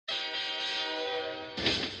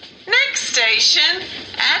station,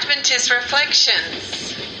 Adventist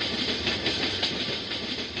Reflections.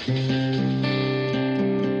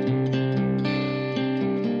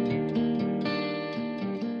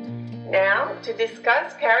 Now, to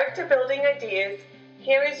discuss character building ideas,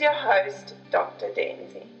 here is your host, Dr.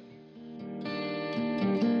 Denzi.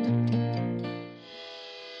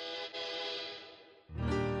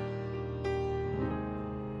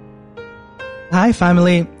 Hi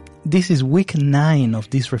family, this is week 9 of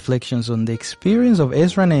these reflections on the experience of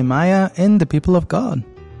Ezra, Nehemiah and the people of God.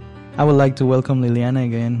 I would like to welcome Liliana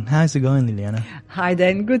again. How's it going, Liliana? Hi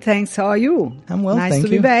Dan, good thanks. How are you? I'm well, nice thank you.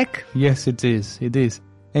 Nice to be back. Yes, it is.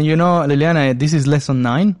 And you know, Liliana, this is lesson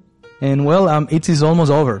 9 and it is almost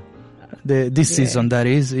over. This season, that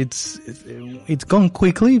is, it's gone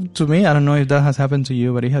quickly to me. I don't know if that has happened to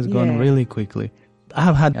you, but it has gone really quickly. I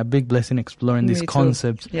have had a big blessing exploring this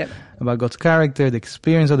concept about God's character, the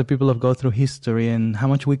experience of the people of God through history, and how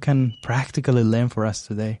much we can practically learn for us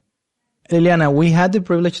today. Liliana, we had the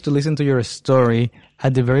privilege to listen to your story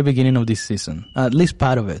at the very beginning of this season, at least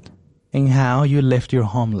part of it, and how you left your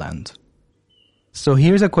homeland. So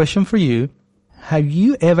here's a question for you. Have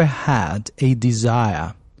you ever had a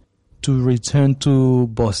desire to return to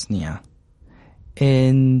Bosnia?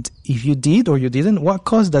 And if you did or you didn't, what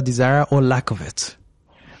caused that desire or lack of it?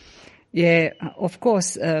 Yeah, of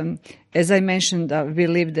course. As I mentioned, we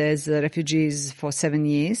lived as refugees for 7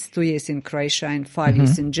 years, 2 years in Croatia and 5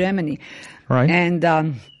 years in Germany. Right. And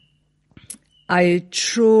I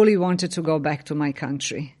truly wanted to go back to my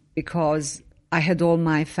country because I had all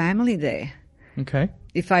my family there. Okay.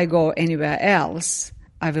 If I go anywhere else,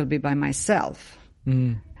 I will be by myself.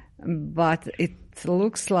 But it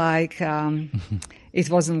looks like it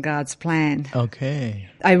wasn't God's plan. Okay.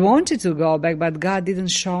 I wanted to go back, but God didn't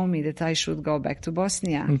show me that I should go back to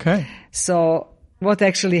Bosnia. Okay. So what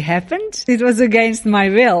actually happened? It was against my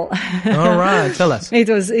will. All right. Tell us. It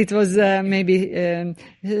was maybe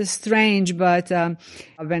strange, but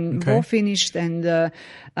when war finished and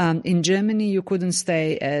in Germany you couldn't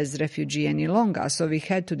stay as refugee any longer, so we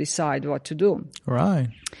had to decide what to do. Right.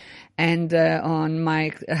 And on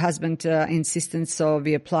my husband's insistence, so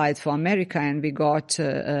we applied for America and we got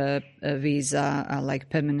a visa, like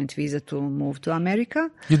permanent visa to move to America.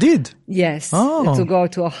 You did? Yes. Oh. To go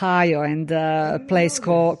to Ohio and a place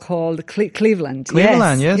called Cleveland.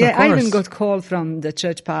 Cleveland, yes, yeah, of course. I even got called from the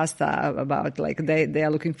church pastor about like they are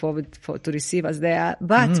looking forward to receive us there.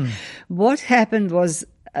 But what happened was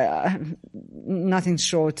nothing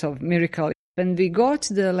short of miracle. When we got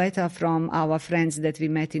the letter from our friends that we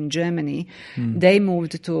met in Germany, they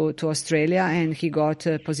moved to Australia and he got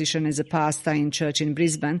a position as a pastor in church in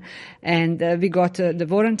Brisbane. And we got the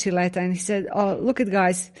warranty letter and he said, oh, look at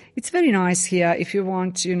guys, it's very nice here. If you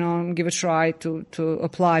want, give a try to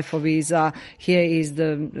apply for visa, here is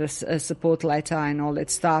the support letter and all that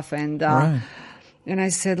stuff. And, right. And I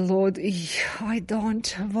said, Lord, I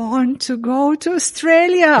don't want to go to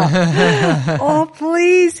Australia. Oh,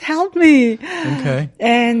 please help me. Okay.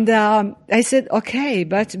 And I said, okay,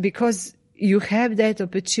 but because you have that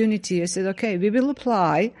opportunity, I said, okay, we will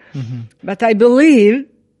apply, but I believe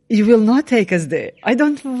you will not take us there. I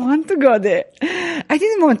don't want to go there. I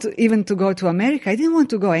didn't want even to go to America. I didn't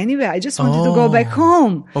want to go anywhere. I just wanted to go back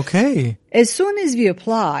home. Okay. As soon as we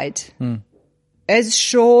applied, as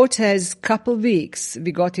short as couple weeks,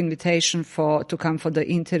 we got invitation to come for the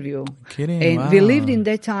interview. Kidding? And wow. we lived in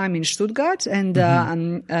that time in Stuttgart, and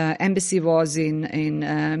embassy was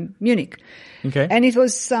in Munich. Okay. And it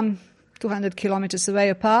was some 200 kilometers away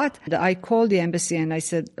apart. I called the embassy and I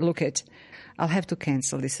said, "Look, I'll have to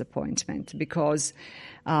cancel this appointment because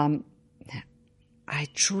I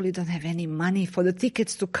truly don't have any money for the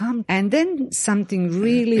tickets to come." And then something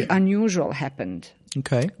really unusual happened.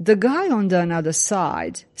 Okay. The guy on the other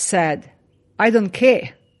side said, I don't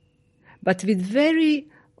care. But with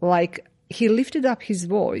he lifted up his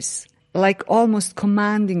voice, like almost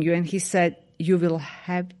commanding you. And he said, you will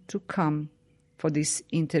have to come for this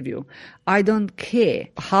interview. I don't care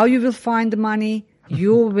how you will find the money.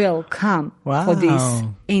 You will come for this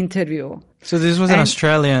interview. So this was an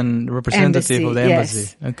Australian representative of the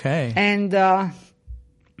embassy. Yes. Okay. And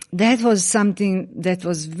that was something that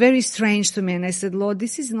was very strange to me. And I said, Lord,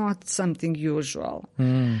 this is not something usual.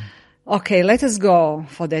 Okay, let us go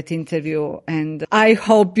for that interview. And I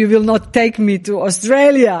hope you will not take me to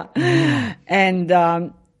Australia.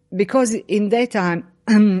 And because in that time,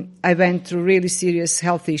 I went through really serious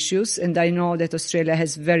health issues. And I know that Australia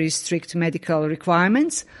has very strict medical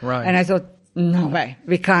requirements. Right. And I thought, no way,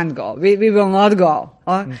 we can't go. We will not go.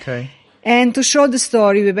 Okay. And to show the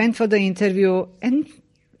story, we went for the interview, and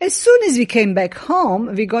as soon as we came back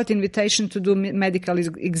home, we got invitation to do medical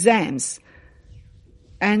exams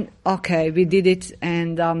And okay, we did it.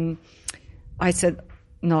 And I said,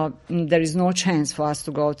 no, there is no chance for us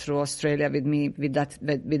to go through Australia with me with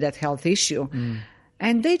that health issue.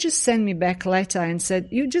 And they just sent me back a letter and said,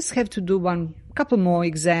 you just have to do couple more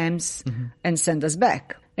exams and send us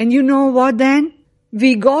back. And you know what then?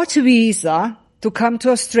 We got a visa to come to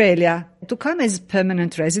Australia, to come as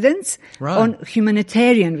permanent residents on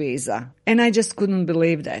humanitarian visa. And I just couldn't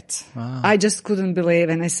believe that. Wow. I just couldn't believe.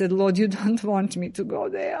 And I said, Lord, you don't want me to go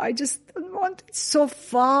there. I just don't want it. It's so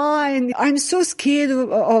far. And I'm so scared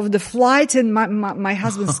of the flight. And my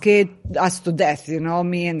husband scared us to death,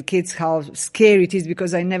 me and kids, how scary it is,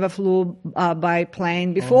 because I never flew by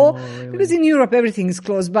plane before. Really? Because in Europe, everything is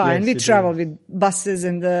close by. Yes, and we you travel do. with buses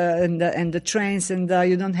and the trains, and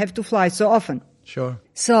you don't have to fly so often. Sure.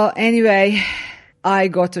 So anyway, I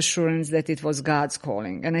got assurance that it was God's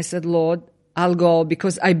calling. And I said, Lord, I'll go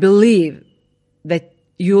because I believe that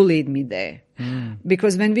you lead me there.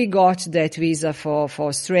 Because when we got that visa for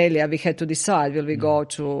Australia, we had to decide, will we go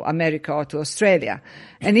to America or to Australia?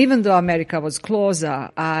 And even though America was closer,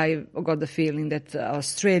 I got the feeling that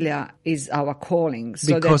Australia is our calling.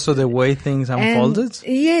 So Because of the way things unfolded?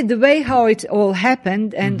 Yeah, the way how it all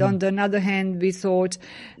happened. And on the other hand, we thought,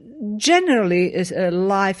 generally,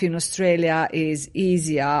 life in Australia is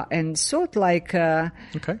easier and sort like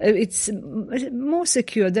it's more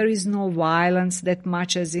secure. There is no violence that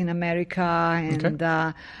much as in America,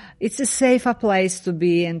 and it's a safer place to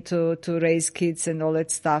be and to raise kids and all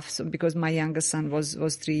that stuff. So because my younger son was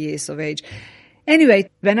 3 years of age.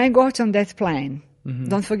 Anyway, when I got on that plane,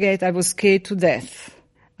 don't forget I was scared to death.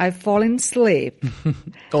 I fall asleep.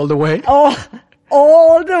 All the way?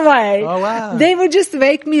 All the way. Oh, wow. They would just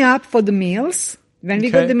wake me up for the meals. When we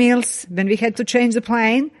got the meals, when we had to change the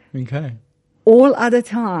plane. Okay. All other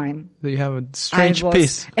time. So you have a strange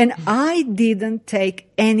peace. And I didn't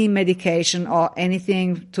take any medication or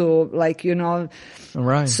anything to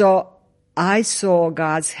Right. So I saw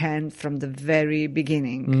God's hand from the very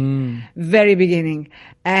beginning. Very beginning.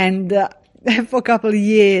 And for a couple of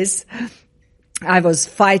years, I was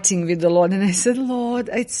fighting with the Lord, and I said, Lord,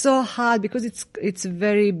 it's so hard because it's a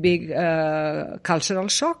very big cultural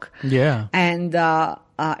shock. Yeah. And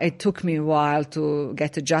it took me a while to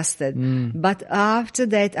get adjusted. But after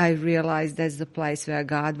that, I realized that's the place where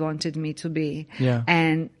God wanted me to be. Yeah.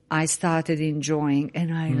 And I started enjoying,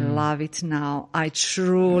 and I love it now. I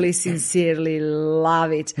truly, sincerely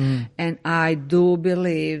love it. And I do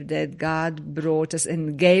believe that God brought us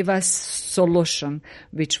and gave us solution,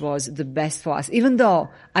 which was the best for us, even though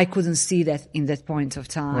I couldn't see that in that point of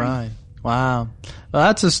time. Right. Wow. Well,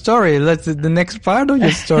 that's a story. That's the next part of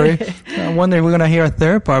your story. I wonder if we're going to hear a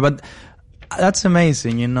third part, but that's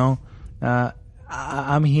amazing,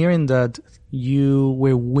 I'm hearing that you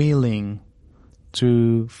were willing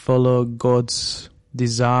to follow God's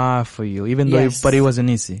desire for you, even though, but it wasn't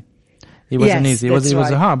easy. It wasn't easy. It was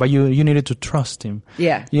hard, but you needed to trust Him.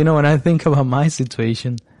 Yeah. When I think about my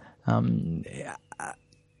situation, I'll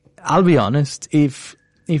be honest. If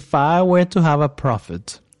I were to have a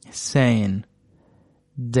prophet saying,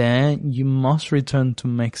 then you must return to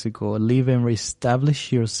Mexico, live and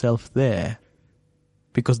reestablish yourself there,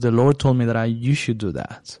 because the Lord told me that you should do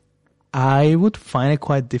that, I would find it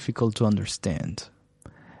quite difficult to understand.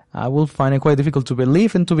 I will find it quite difficult to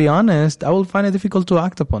believe, and to be honest, I will find it difficult to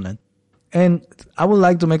act upon it. And I would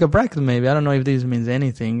like to make a bracket maybe. I don't know if this means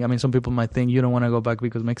anything. I mean, some people might think you don't want to go back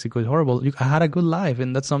because Mexico is horrible. I had a good life,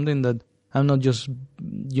 and that's something that I'm not just,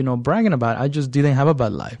 bragging about. I just didn't have a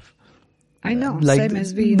bad life. I know, same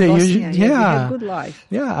as we in Bosnia. We had a good life.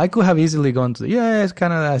 Yeah, I could have easily gone to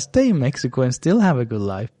Canada, stay in Mexico and still have a good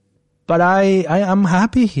life. But I'm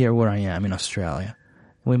happy here where I am in Australia.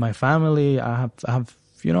 With my family,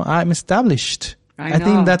 I'm established. I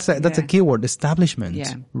think that's a key word, establishment.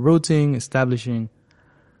 Yeah. Rooting, establishing.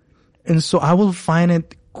 And so I will find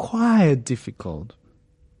it quite difficult.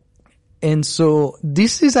 And so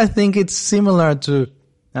this is, I think it's similar to,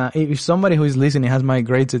 if somebody who is listening has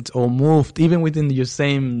migrated or moved, even within your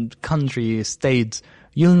same country, state,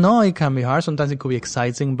 you'll know it can be hard. Sometimes it could be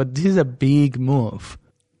exciting, but this is a big move.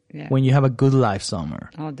 Yeah. When you have a good life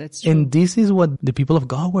somewhere. Oh, that's true. And this is what the people of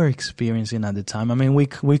God were experiencing at the time. I mean, we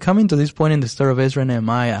come to this point in the story of Ezra and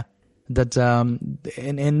Nehemiah that, and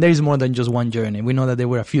there is more than just one journey. We know that there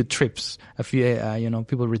were a few trips, a few,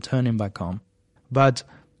 people returning back home. But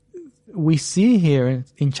we see here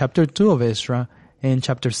in chapter 2 of Ezra and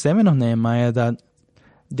chapter 7 of Nehemiah that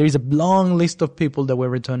there is a long list of people that were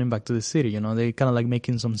returning back to the city. They kind of like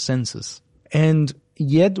making some census. And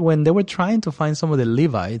yet when they were trying to find some of the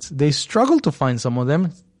Levites, they struggled to find some of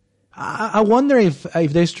them I wonder if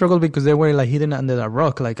they struggled because they were like hidden under a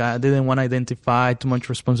rock. Like I didn't want to identify too much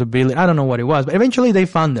responsibility. I don't know what it was, but eventually they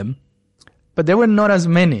found them. But there were not as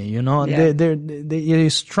many, you know. Yeah. They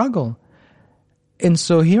struggle. And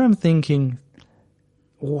so here I'm thinking,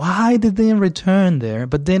 why did they return there?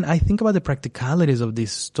 But then I think about the practicalities of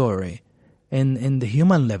this story and the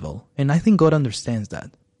human level. And I think God understands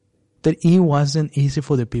that it wasn't easy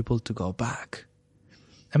for the people to go back.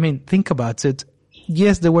 I mean, think about it.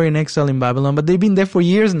 Yes, they were in exile in Babylon, but they've been there for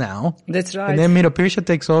years now. That's right. And then Medo-Persia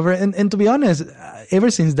takes over. And to be honest,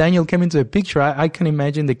 ever since Daniel came into the picture, I can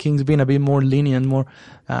imagine the kings being a bit more lenient, more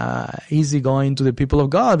easygoing to the people of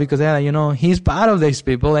God because, you know, he's part of these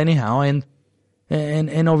people anyhow.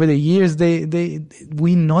 And over the years,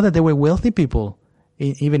 we know that they were wealthy people,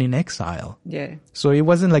 even in exile. Yeah. So it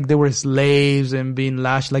wasn't like they were slaves and being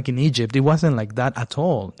lashed like in Egypt. It wasn't like that at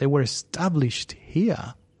all. They were established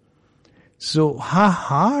here. So how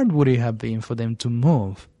hard would it have been for them to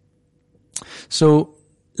move? So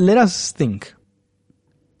let us think,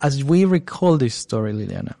 as we recall this story,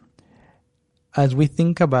 Liliana, as we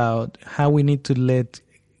think about how we need to let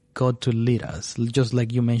God to lead us, just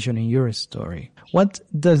like you mentioned in your story, what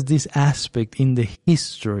does this aspect in the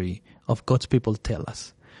history of God's people tell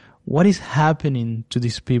us? What is happening to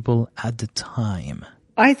these people at the time?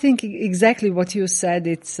 I think exactly what you said.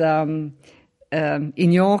 It's in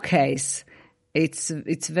your case,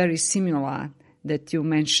 it's very similar that you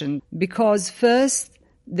mentioned, because first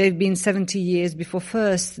they've been 70 years before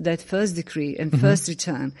that first decree and first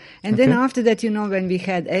return. And then after that, you know, when we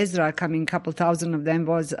had Ezra coming, couple thousand of them,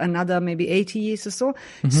 was another maybe 80 years or so.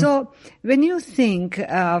 So when you think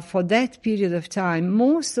for that period of time,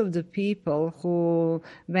 most of the people who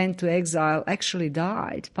went to exile actually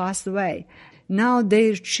died, passed away. Now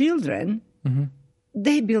their children,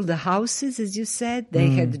 they built the houses, as you said,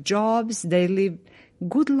 they had jobs, they lived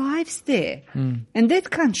good lives there. And that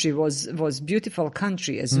country was beautiful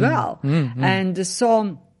country as well. And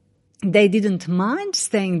so they didn't mind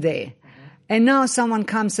staying there. And now someone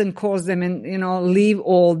comes and calls them and, you know, leave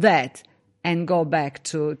all that and go back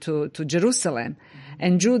to Jerusalem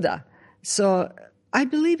and Judah. So I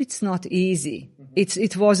believe it's not easy.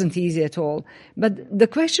 It wasn't easy at all. But the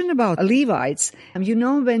question about Levites, you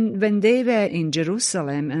know, when they were in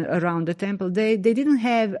Jerusalem and around the temple, they didn't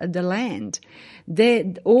have the land.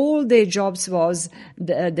 All their jobs was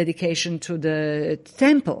the dedication to the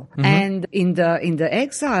temple. And in the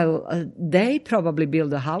exile, they probably built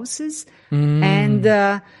the houses.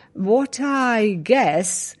 And what I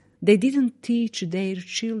guess, they didn't teach their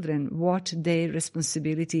children what their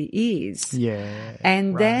responsibility is. Yeah.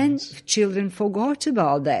 And then children forgot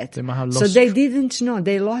about that. They might have so they didn't know.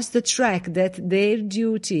 They lost the track that their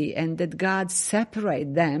duty and that God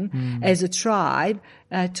separate them as a tribe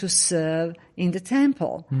to serve in the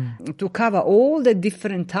temple, to cover all the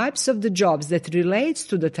different types of the jobs that relates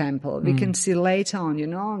to the temple. We can see later on, you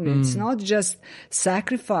know, it's not just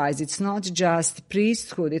sacrifice, it's not just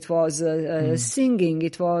priesthood, it was singing,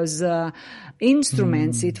 it was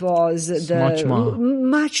instruments, it was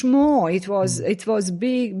much more. It was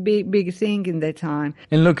big thing in that time.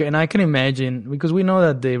 And look, and I can imagine, because we know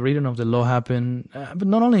that the reading of the law happened, but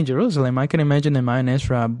not only in Jerusalem. I can imagine Nehemiah and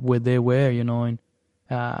Ezra where they were, you know,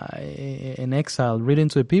 in exile, reading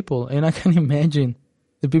to the people. And I can imagine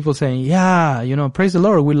the people saying, yeah, you know, praise the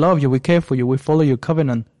Lord, we love you, we care for you, we follow your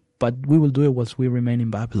covenant, but we will do it whilst we remain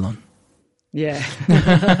in Babylon. Yeah.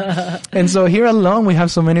 And so here alone we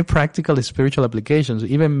have so many practical spiritual applications,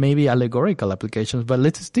 even maybe allegorical applications, but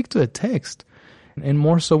let's stick to the text and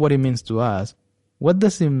more so what it means to us. What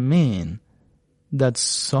does it mean that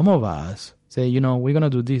some of us say, you know, we're going to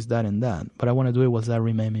do this, that, and that, but I want to do it whilst I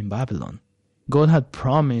remain in Babylon? God had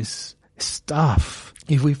promised stuff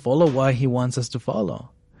if we follow what he wants us to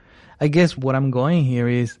follow. I guess what I'm going here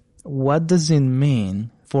is, what does it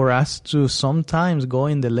mean for us to sometimes go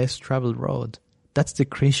in the less traveled road? That's the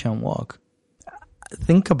Christian walk.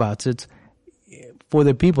 Think about it. For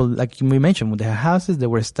the people, like we mentioned, with their houses, they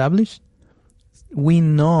were established. We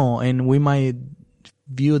know, and we might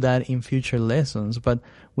view that in future lessons, but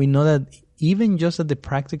we know that even just at the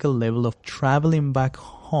practical level of traveling back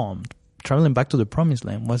home, traveling back to the promised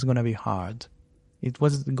land was going to be hard. It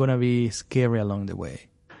was going to be scary along the way.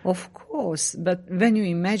 Of course, but when you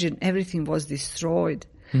imagine everything was destroyed,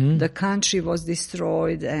 the country was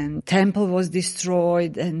destroyed and temple was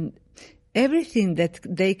destroyed and everything that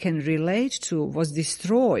they can relate to was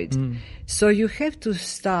destroyed. So you have to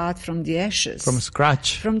start from the ashes. From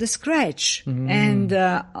scratch. From the scratch. And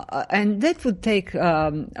that would take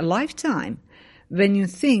a lifetime. when you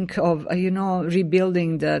think of,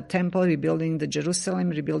 rebuilding the temple, rebuilding the Jerusalem,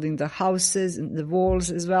 rebuilding the houses and the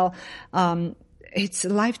walls as well, it's a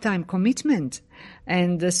lifetime commitment.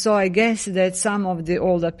 And so I guess that some of the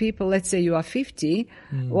older people, let's say you are 50,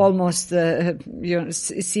 almost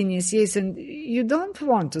senior years, and you don't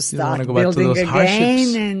want to start building again,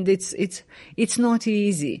 hardships. and it's not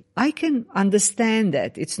easy. I can understand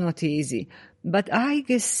that it's not easy, but I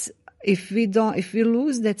guess if we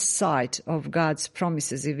lose that sight of God's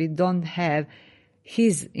promises, if we don't have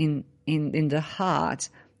His in the heart,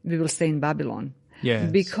 we will stay in Babylon.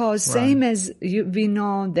 Yes, because same as we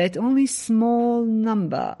know that only small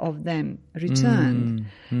number of them returned.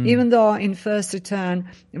 Even though in first return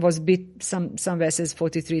it was some verses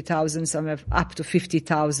 43,000, some have up to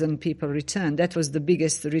 50,000 people returned. That was the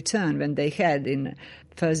biggest return when they had in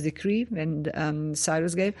first decree when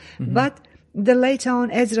Cyrus gave. But the later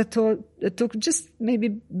on Ezra took just maybe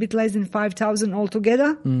a bit less than 5,000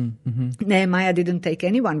 altogether. Nehemiah didn't take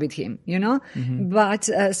anyone with him,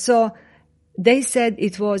 But so they said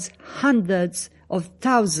it was hundreds of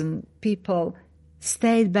thousands people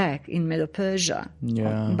stayed back in Medo-Persia,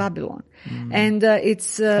 Babylon. And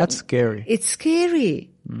that's scary. It's scary.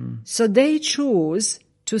 So they chose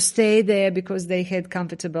to stay there because they had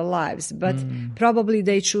comfortable lives. But probably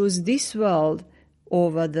they chose this world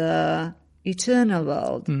over the eternal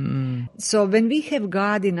world. So when we have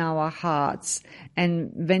God in our hearts,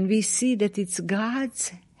 and when we see that it's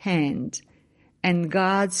God's hand and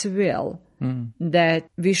God's will, that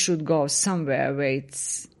we should go somewhere where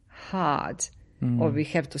it's hard, or we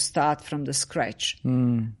have to start from the scratch.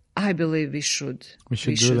 I believe we should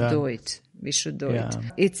do it. We should do it.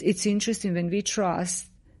 It's interesting when we trust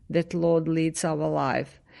that Lord leads our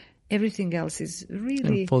life. Everything else is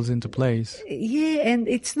really... It falls into place. Yeah, and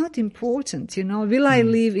it's not important, Will I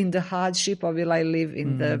live in the hardship, or will I live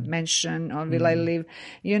in the mansion, or will I live,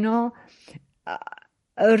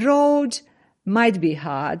 a road might be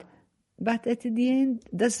hard, but at the end,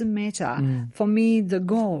 doesn't matter. For me, the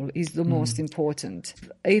goal is the most important.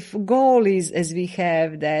 If goal is, as we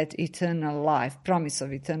have that eternal life, promise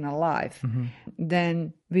of eternal life,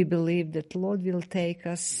 then we believe that Lord will take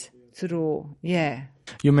us through. Yeah.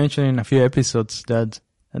 You mentioned in a few episodes that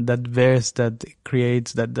verse that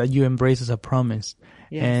creates that you embrace as a promise.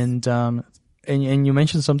 Yes. And you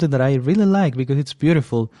mentioned something that I really like because it's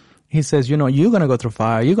beautiful. He says, you're going to go through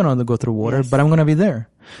fire, you're going to go through water, but I'm going to be there.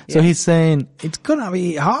 Yes. So he's saying, it's going to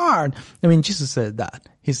be hard. I mean, Jesus said that.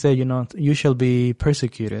 He said, you shall be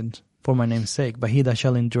persecuted for my name's sake, but he that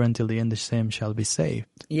shall endure until the end, the same shall be saved.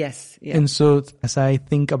 Yes. Yeah. And so as I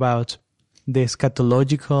think about the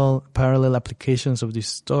eschatological parallel applications of this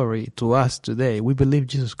story to us today, we believe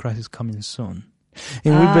Jesus Christ is coming soon.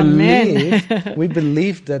 And we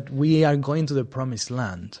believe that we are going to the promised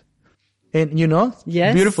land. And yes.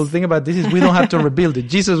 Beautiful thing about this is we don't have to rebuild it.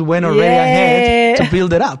 Jesus went already ahead to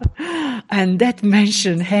build it up. And that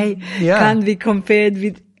mention, can't be compared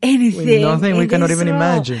with anything. With nothing we cannot even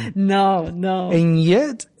imagine. No. And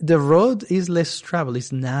yet the road is less traveled.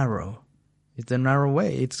 It's narrow. It's a narrow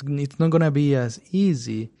way. It's not going to be as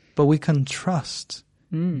easy, but we can trust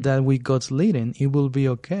that with God's leading, it will be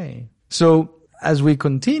okay. So as we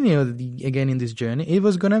continue again in this journey, it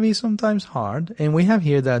was going to be sometimes hard. And we have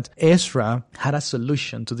here that Ezra had a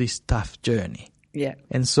solution to this tough journey. Yeah.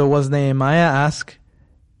 And so was Nehemiah asked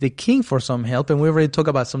the king for some help. And we already talked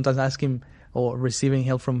about sometimes asking or receiving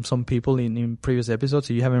help from some people in previous episodes.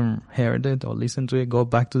 If you haven't heard it or listened to it, go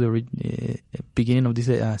back to the beginning of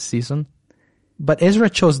this season. But Ezra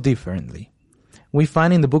chose differently. We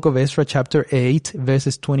find in the book of Ezra chapter 8,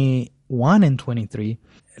 verses 21 and 23.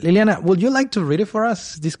 Liliana, would you like to read it for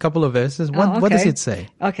us, these couple of verses? What does it say?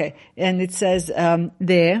 Okay. And it says,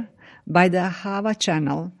 there, by the Ahava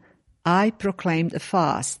channel, I proclaimed a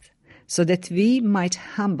fast, so that we might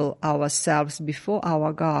humble ourselves before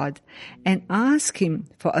our God and ask Him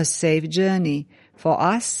for a safe journey for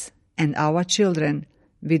us and our children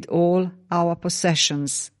with all our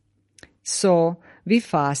possessions. So we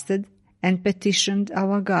fasted and petitioned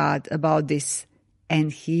our God about this,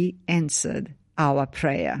 and He answered our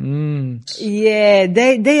prayer. Yeah,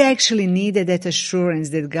 they actually needed that assurance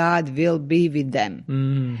that God will be with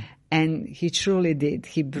them. And He truly did.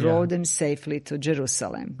 He brought them safely to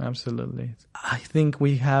Jerusalem. Absolutely. I think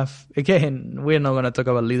we have, again, we're not going to talk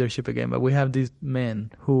about leadership again, but we have this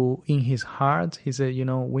man who in his heart, he said,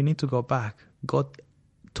 we need to go back. God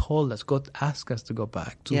told us, God asked us to go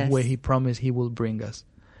back to where He promised He will bring us.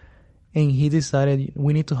 And he decided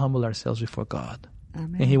we need to humble ourselves before God.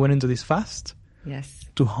 Amen. And he went into this fast. Yes.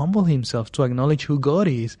 To humble himself, to acknowledge who God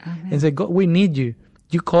is. Amen. And say, God, we need you.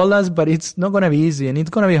 You call us, but it's not going to be easy and it's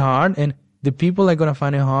going to be hard. And The people are going to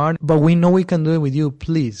find it hard, but we know we can do it with you.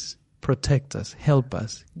 Please protect us, help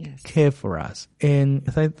us, care for us. And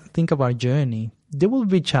as I think of our journey, there will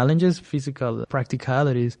be challenges, physical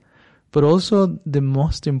practicalities, but also the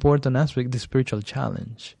most important aspect, the spiritual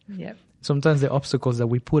challenge. Yep. Sometimes the obstacles that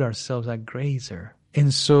we put ourselves are greater.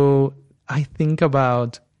 And so I think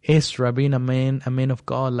about Ezra being a man of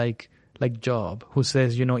God like Job, who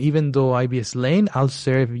says, even though I be slain, I'll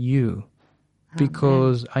serve you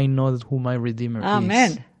because I know who my Redeemer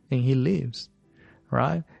is. And he lives,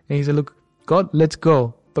 right? And he said, look, God, let's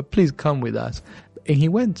go, but please come with us. And he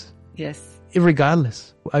went. Yes.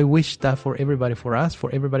 Regardless, I wish that for everybody, for us, for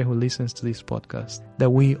everybody who listens to this podcast, that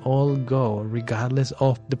we all go regardless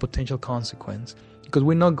of the potential consequence. Because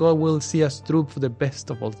we know God will see us through for the best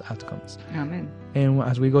of all outcomes. Amen. And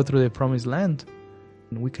as we go through the promised land,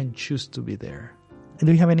 we can choose to be there. And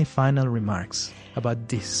do you have any final remarks about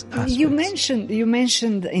this aspect? You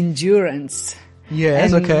mentioned endurance.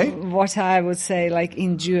 Yes, and okay. What I would say,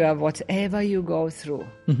 endure whatever you go through.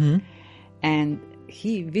 Mm-hmm. And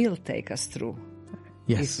He will take us through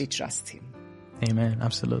if we trust Him. Amen.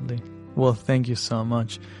 Absolutely. Well, thank you so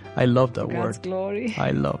much. I love that God's word. Glory.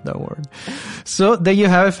 I love that word. So there you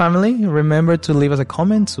have it, family. Remember to leave us a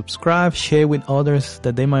comment, subscribe, share with others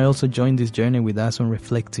that they might also join this journey with us on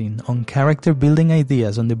reflecting on character building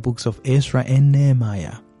ideas on the books of Ezra and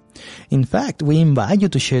Nehemiah. In fact, we invite you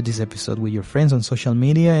to share this episode with your friends on social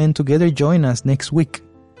media and together join us next week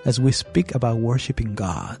as we speak about worshiping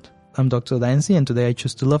God. I'm Dr. Dancy, and today I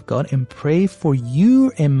choose to love God and pray for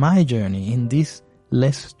you and my journey in this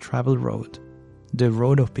less traveled road, the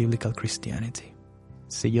road of biblical Christianity.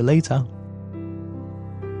 See you later.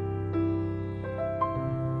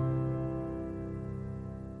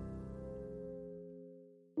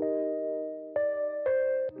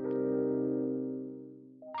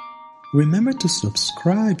 Remember to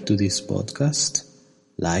subscribe to this podcast,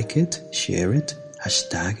 like it, share it,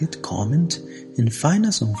 hashtag it, comment, and find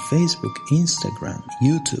us on Facebook, Instagram,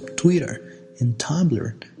 YouTube, Twitter, and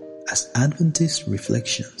Tumblr as Adventist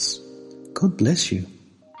Reflections. God bless you.